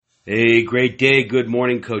Hey, great day. Good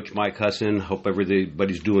morning, Coach Mike Husson. Hope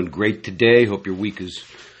everybody's doing great today. Hope your week is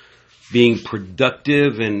being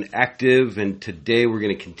productive and active. And today we're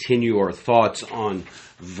going to continue our thoughts on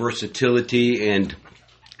versatility. And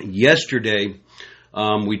yesterday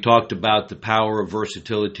we talked about the power of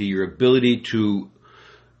versatility, your ability to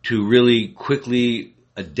really quickly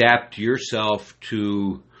adapt yourself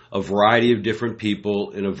to a variety of different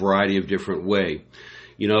people in a variety of different ways.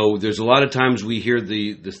 You know, there's a lot of times we hear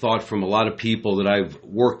the thought from a lot of people that I've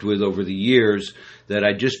worked with over the years that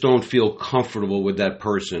I just don't feel comfortable with that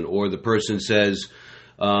person, or the person says,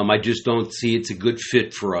 I just don't see it's a good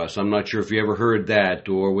fit for us. I'm not sure if you ever heard that,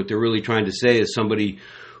 or what they're really trying to say is somebody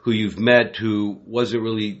who you've met who wasn't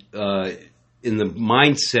really in the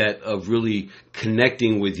mindset of really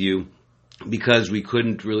connecting with you because we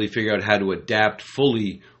couldn't really figure out how to adapt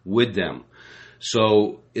fully with them.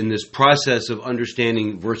 So in this process of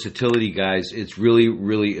understanding versatility, guys, it's really,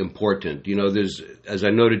 really important. You know, as I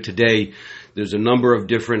noted today, there's a number of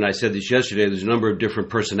different, I said this yesterday, there's a number of different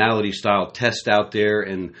personality style tests out there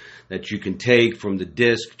and that you can take, from the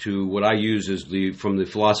DISC to what I use is from the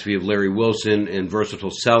philosophy of Larry Wilson and versatile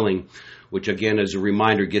selling, which again, as a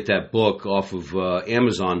reminder, get that book off of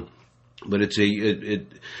Amazon. But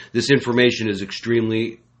this information is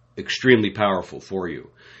extremely powerful for you.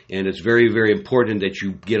 And it's very, very important that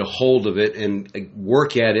you get a hold of it and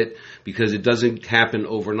work at it, because it doesn't happen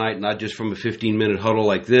overnight, not just from a 15-minute huddle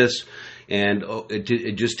like this. And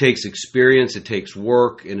it just takes experience, it takes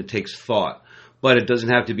work, and it takes thought. But it doesn't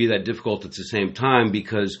have to be that difficult at the same time,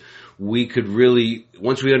 because we could really,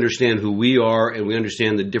 once we understand who we are and we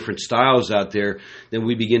understand the different styles out there, then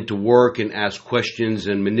we begin to work and ask questions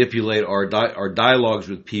and manipulate our dialogues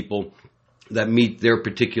with people that meet their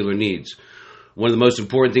particular needs. One of the most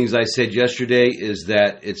important things I said yesterday is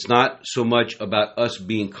that it's not so much about us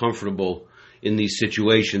being comfortable in these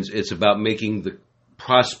situations. It's about making the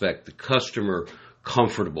prospect, the customer,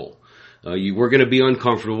 comfortable. We're going to be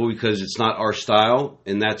uncomfortable because it's not our style,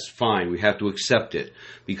 and that's fine. We have to accept it,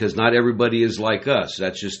 because not everybody is like us.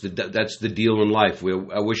 That's the deal in life.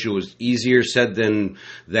 I wish it was easier said than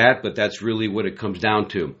that, but that's really what it comes down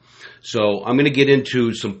to. So I'm going to get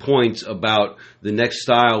into some points about the next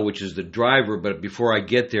style, which is the driver. But before I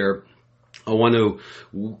get there, I want to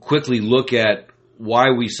quickly look at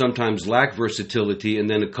why we sometimes lack versatility, and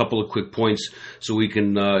then a couple of quick points so we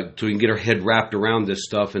can get our head wrapped around this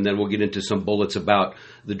stuff, and then we'll get into some bullets about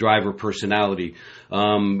the driver personality.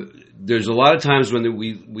 There's a lot of times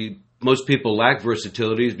when most people lack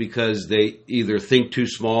versatility is because they either think too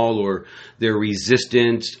small, or they're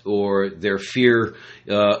resistant, or their fear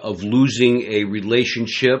of losing a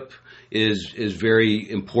relationship is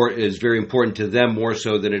very important to them, more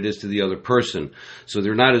so than it is to the other person. So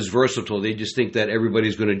they're not as versatile. They just think that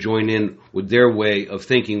everybody's going to join in with their way of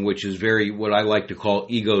thinking, which is very, what I like to call,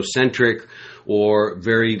 egocentric, or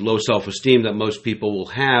very low self-esteem that most people will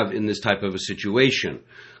have in this type of a situation.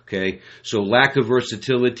 Okay, so lack of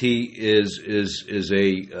versatility is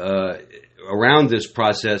around this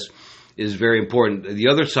process is very important. The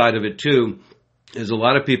other side of it too is a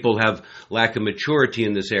lot of people have lack of maturity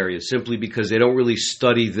in this area, simply because they don't really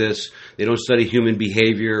study this. They don't study human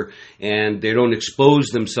behavior, and they don't expose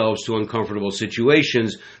themselves to uncomfortable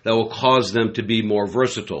situations that will cause them to be more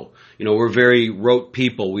versatile. You know, we're very rote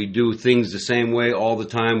people. We do things the same way all the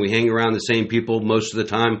time. We hang around the same people most of the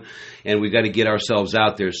time, and we got to get ourselves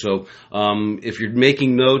out there. So if you're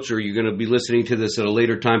making notes, or you're going to be listening to this at a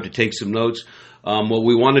later time to take some notes, what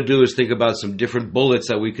we want to do is think about some different bullets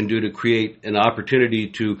that we can do to create an opportunity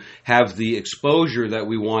to have the exposure that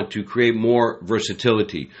we want to create more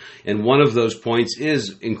versatility. And one of those points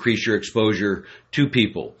is increase your exposure to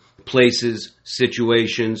people, places,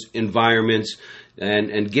 situations, environments,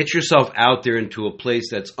 and get yourself out there into a place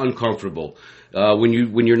that's uncomfortable. When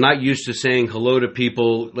you're not used to saying hello to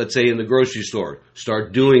people, let's say in the grocery store,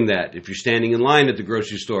 start doing that. If you're standing in line at the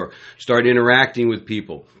grocery store, start interacting with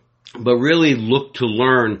people. But really look to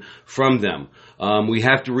learn from them. We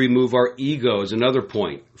have to remove our ego, is another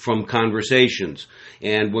point, from conversations.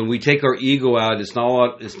 And when we take our ego out, it's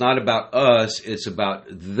not about us, it's about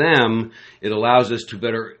them. It allows us to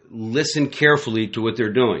better listen carefully to what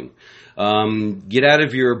they're doing. Get out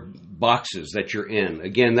of your boxes that you're in.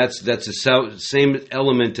 Again, that's the same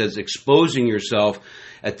element as exposing yourself.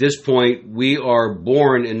 At this point, we are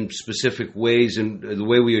born in specific ways, and the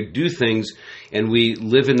way we do things, and we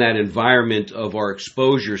live in that environment of our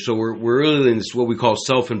exposure. So we're really in this, what we call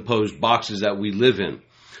self-imposed boxes that we live in.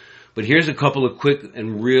 But here's a couple of quick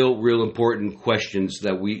and real important questions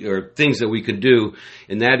things that we could do,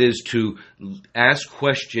 and that is to ask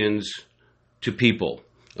questions to people.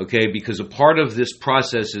 Okay, because a part of this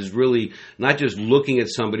process is really not just looking at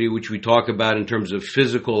somebody, which we talk about in terms of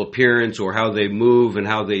physical appearance or how they move and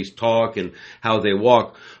how they talk and how they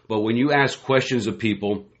walk, but when you ask questions of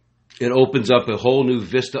people, it opens up a whole new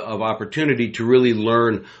vista of opportunity to really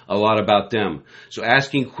learn a lot about them. So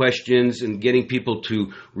asking questions and getting people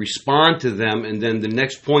to respond to them, and then the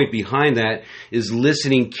next point behind that is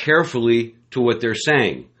listening carefully to what they're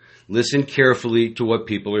saying. Listen carefully to what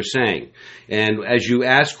people are saying. And as you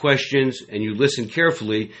ask questions and you listen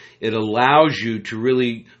carefully, it allows you to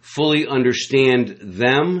really fully understand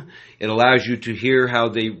them. It allows you to hear how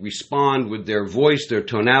they respond with their voice, their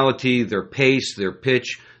tonality, their pace, their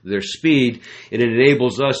pitch, their speed, and it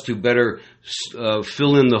enables us to better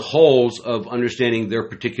fill in the holes of understanding their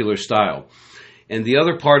particular style. And the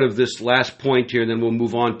other part of this last point here, and then we'll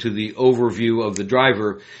move on to the overview of the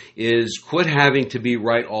driver, is quit having to be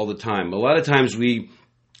right all the time. A lot of times we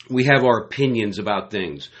have our opinions about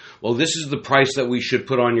things. Well, this is the price that we should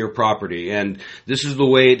put on your property, and this is the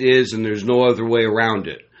way it is, and there's no other way around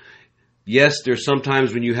it. Yes, there's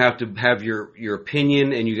sometimes when you have to have your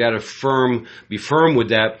opinion, and you got to be firm with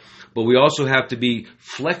that, but we also have to be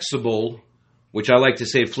flexible, which I like to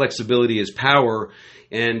say flexibility is power,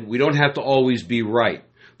 and we don't have to always be right.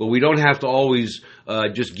 But we don't have to always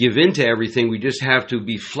just give in to everything. We just have to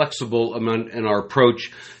be flexible in our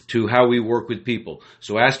approach to how we work with people.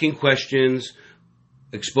 So asking questions,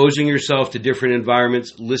 exposing yourself to different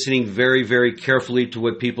environments, listening very, very carefully to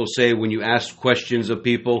what people say when you ask questions of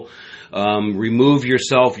people. Remove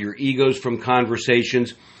yourself, your egos from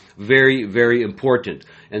conversations. Very, very important.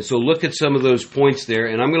 And so look at some of those points there,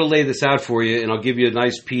 and I'm going to lay this out for you, and I'll give you a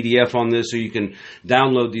nice PDF on this so you can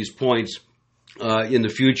download these points in the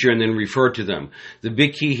future and then refer to them. The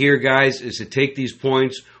big key here, guys, is to take these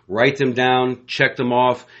points, write them down, check them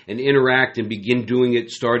off, and interact and begin doing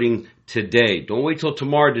it starting today. Don't wait till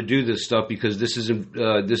tomorrow to do this stuff, because this is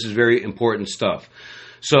very important stuff.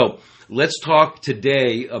 So let's talk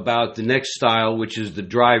today about the next style, which is the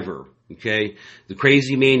driver. Okay, the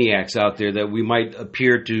crazy maniacs out there that we might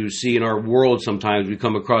appear to see in our world sometimes. We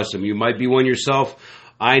come across them. You might be one yourself.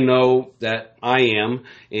 I know that I am,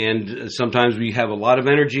 and sometimes we have a lot of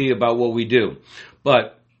energy about what we do.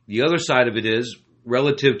 But the other side of it is,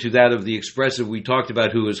 relative to that of the expressive we talked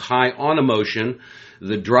about, who is high on emotion,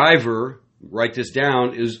 the driver, write this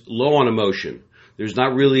down, is low on emotion. There's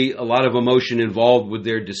not really a lot of emotion involved with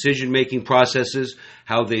their decision-making processes,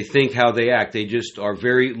 how they think, how they act. They just are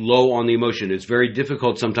very low on the emotion. It's very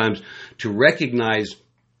difficult sometimes to recognize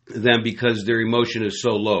them because their emotion is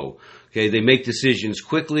so low. Okay, they make decisions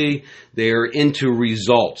quickly. They're into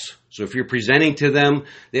results. So if you're presenting to them,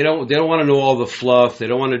 they don't want to know all the fluff. They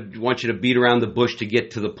don't want you to beat around the bush to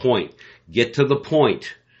get to the point. Get to the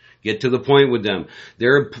point. Get to the point with them.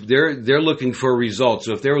 They're looking for results.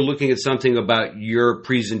 So if they're looking at something about your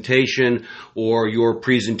presentation or your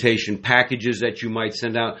presentation packages that you might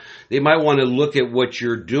send out, they might want to look at what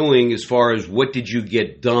you're doing as far as what did you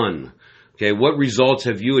get done. Okay, what results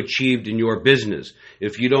have you achieved in your business?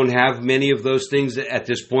 If you don't have many of those things at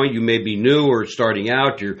this point, you may be new or starting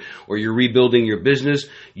out, or you're rebuilding your business,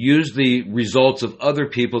 use the results of other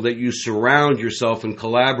people that you surround yourself and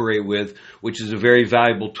collaborate with, which is a very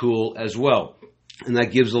valuable tool as well. And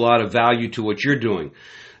that gives a lot of value to what you're doing.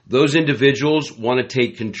 Those individuals want to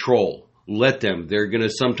take control. Let them. They're going to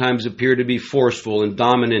sometimes appear to be forceful and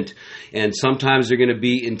dominant, and sometimes they're going to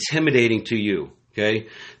be intimidating to you. Okay,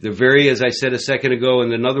 they're very, as I said a second ago,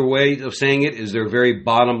 and another way of saying it is they're very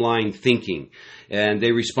bottom line thinking, and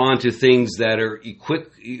they respond to things that are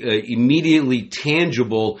immediately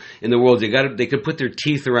tangible in the world. They could put their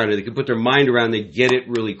teeth around it, they could put their mind around it, they get it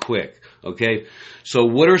really quick. Okay, so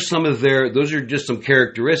what are some of those are just some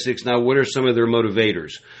characteristics. Now, what are some of their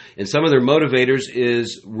motivators? And some of their motivators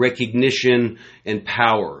is recognition and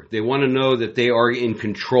power. They want to know that they are in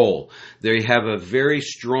control. They have a very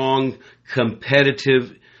strong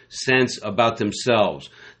competitive sense about themselves.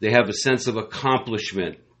 They have a sense of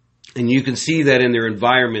accomplishment. And you can see that in their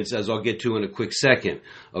environments, as I'll get to in a quick second.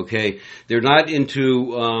 Okay, they're not into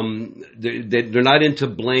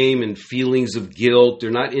blame and feelings of guilt.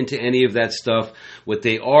 They're not into any of that stuff. What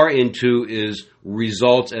they are into is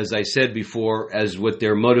results, as I said before, as what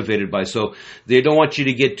they're motivated by. So they don't want you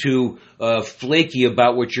to get too flaky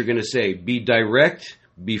about what you're going to say. Be direct.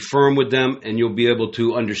 Be firm with them, and you'll be able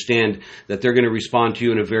to understand that they're going to respond to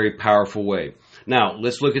you in a very powerful way. Now,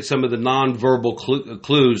 let's look at some of the nonverbal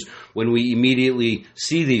clues when we immediately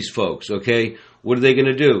see these folks, okay? What are they going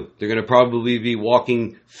to do? They're going to probably be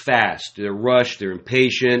walking fast. They're rushed. They're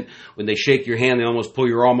impatient. When they shake your hand, they almost pull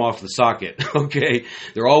your arm off the socket. Okay?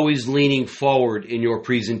 They're always leaning forward in your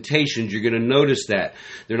presentations. You're going to notice that.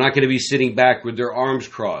 They're not going to be sitting back with their arms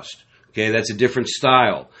crossed. Okay? That's a different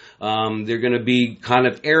style. They're going to be kind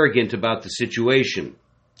of arrogant about the situation.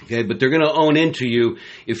 Okay, but they're going to own into you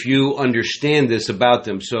if you understand this about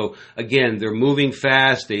them. So again, they're moving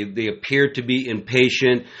fast. They appear to be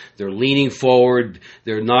impatient. They're leaning forward.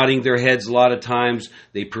 They're nodding their heads a lot of times.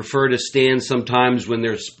 They prefer to stand sometimes when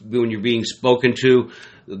you're being spoken to.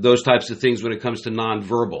 Those types of things when it comes to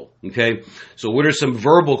nonverbal. Okay, so what are some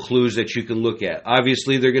verbal clues that you can look at?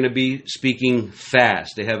 Obviously, they're going to be speaking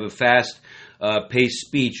fast. They have a fast paced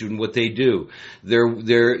speech in what they do.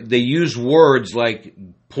 They use words like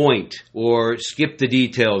point or skip the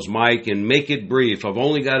details, Mike, and make it brief. I've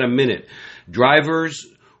only got a minute. Drivers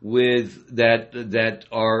that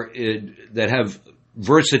have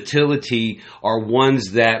versatility are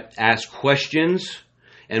ones that ask questions,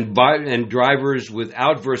 and drivers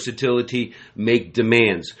without versatility make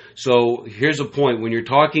demands. So here's a point: when you're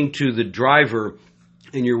talking to the driver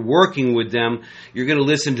and you're working with them, you're going to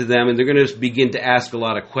listen to them, and they're going to begin to ask a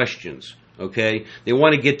lot of questions. Okay? They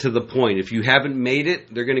want to get to the point. If you haven't made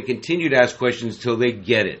it, they're going to continue to ask questions until they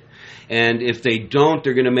get it. And if they don't,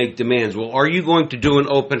 they're going to make demands. Well, are you going to do an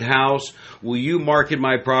open house? Will you market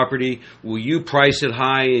my property? Will you price it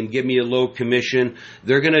high and give me a low commission?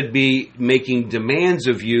 They're going to be making demands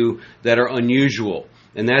of you that are unusual.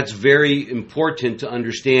 And that's very important to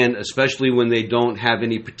understand, especially when they don't have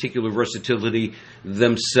any particular versatility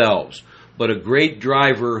themselves. But a great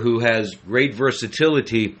driver who has great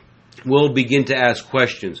versatility will begin to ask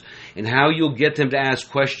questions. And how you'll get them to ask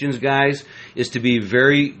questions, guys, is to be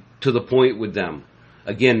very to the point with them.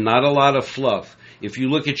 Again, not a lot of fluff. If you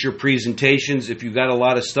look at your presentations, if you've got a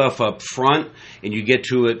lot of stuff up front and you get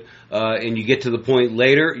to it and you get to the point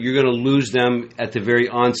later, you're going to lose them at the very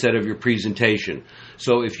onset of your presentation.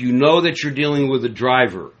 So if you know that you're dealing with a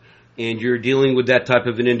driver and you're dealing with that type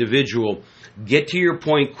of an individual, get to your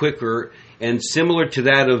point quicker. And similar to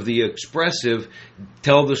that of the expressive,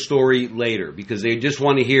 tell the story later, because they just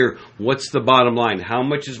want to hear, what's the bottom line? How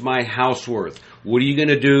much is my house worth? What are you going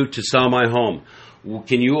to do to sell my home?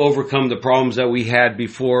 Can you overcome the problems that we had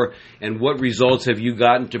before? And what results have you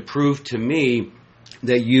gotten to prove to me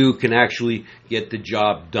that you can actually get the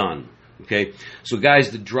job done? Okay, so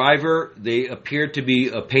guys, the driver, they appear to be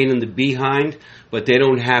a pain in the behind, but they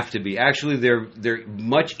don't have to be. Actually, they're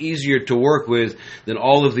much easier to work with than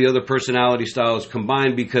all of the other personality styles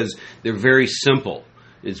combined, because they're very simple.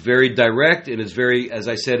 It's very direct, and it's very, as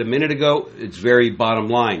I said a minute ago, it's very bottom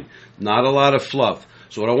line. Not a lot of fluff.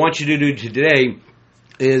 So what I want you to do today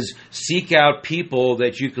is seek out people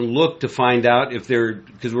that you can look to find out if they're,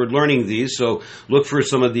 because we're learning these, so look for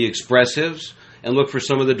some of the expressives, and look for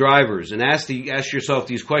some of the drivers, and ask yourself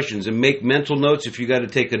these questions, and make mental notes if you got to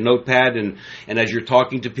take a notepad, and as you're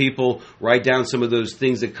talking to people, write down some of those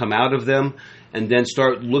things that come out of them, and then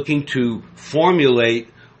start looking to formulate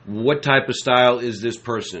what type of style is this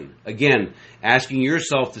person. Again, asking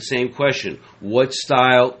yourself the same question: what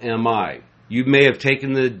style am I? You may have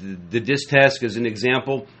taken the DISC test as an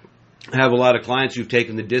example. I have a lot of clients who've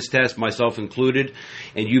taken the DISC test, myself included,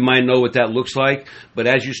 and you might know what that looks like. But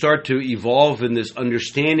as you start to evolve in this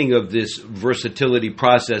understanding of this versatility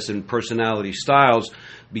process and personality styles,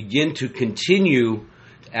 begin to continue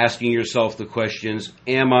asking yourself the questions: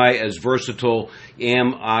 am I as versatile?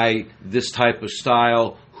 Am I this type of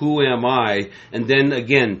style? Who am I? And then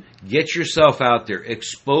again, get yourself out there.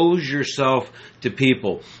 Expose yourself to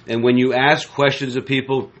people. And when you ask questions of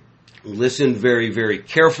people, listen very, very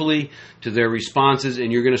carefully to their responses,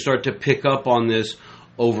 and you're going to start to pick up on this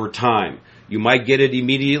over time. You might get it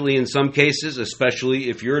immediately in some cases, especially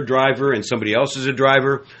if you're a driver and somebody else is a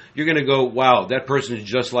driver. You're going to go, wow, that person is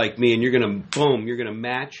just like me, and you're going to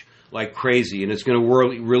match like crazy, and it's going to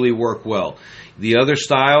really work well. The other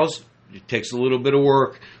styles, it takes a little bit of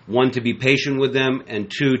work. One, to be patient with them,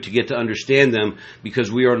 and two, to get to understand them,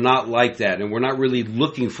 because we are not like that, and we're not really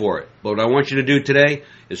looking for it. But what I want you to do today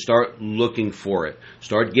is start looking for it.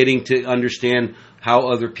 Start getting to understand how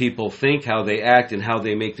other people think, how they act, and how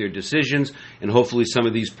they make their decisions, and hopefully some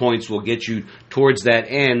of these points will get you towards that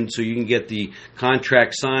end so you can get the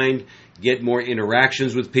contract signed, get more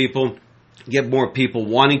interactions with people, get more people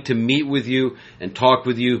wanting to meet with you and talk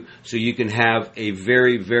with you, so you can have a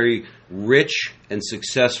very, very rich and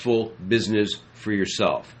successful business for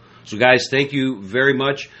yourself. So guys, thank you very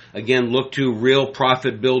much. Again, look to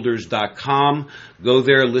realprofitbuilders.com. Go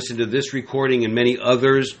there, listen to this recording and many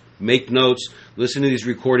others. make notes, listen to these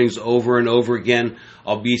recordings over and over again.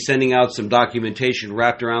 I'll be sending out some documentation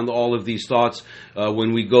wrapped around all of these thoughts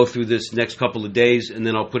when we go through this next couple of days, and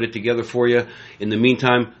then I'll put it together for you. In the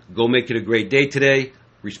meantime, go make it a great day today.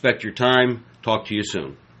 Respect your time. Talk to you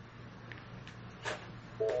soon.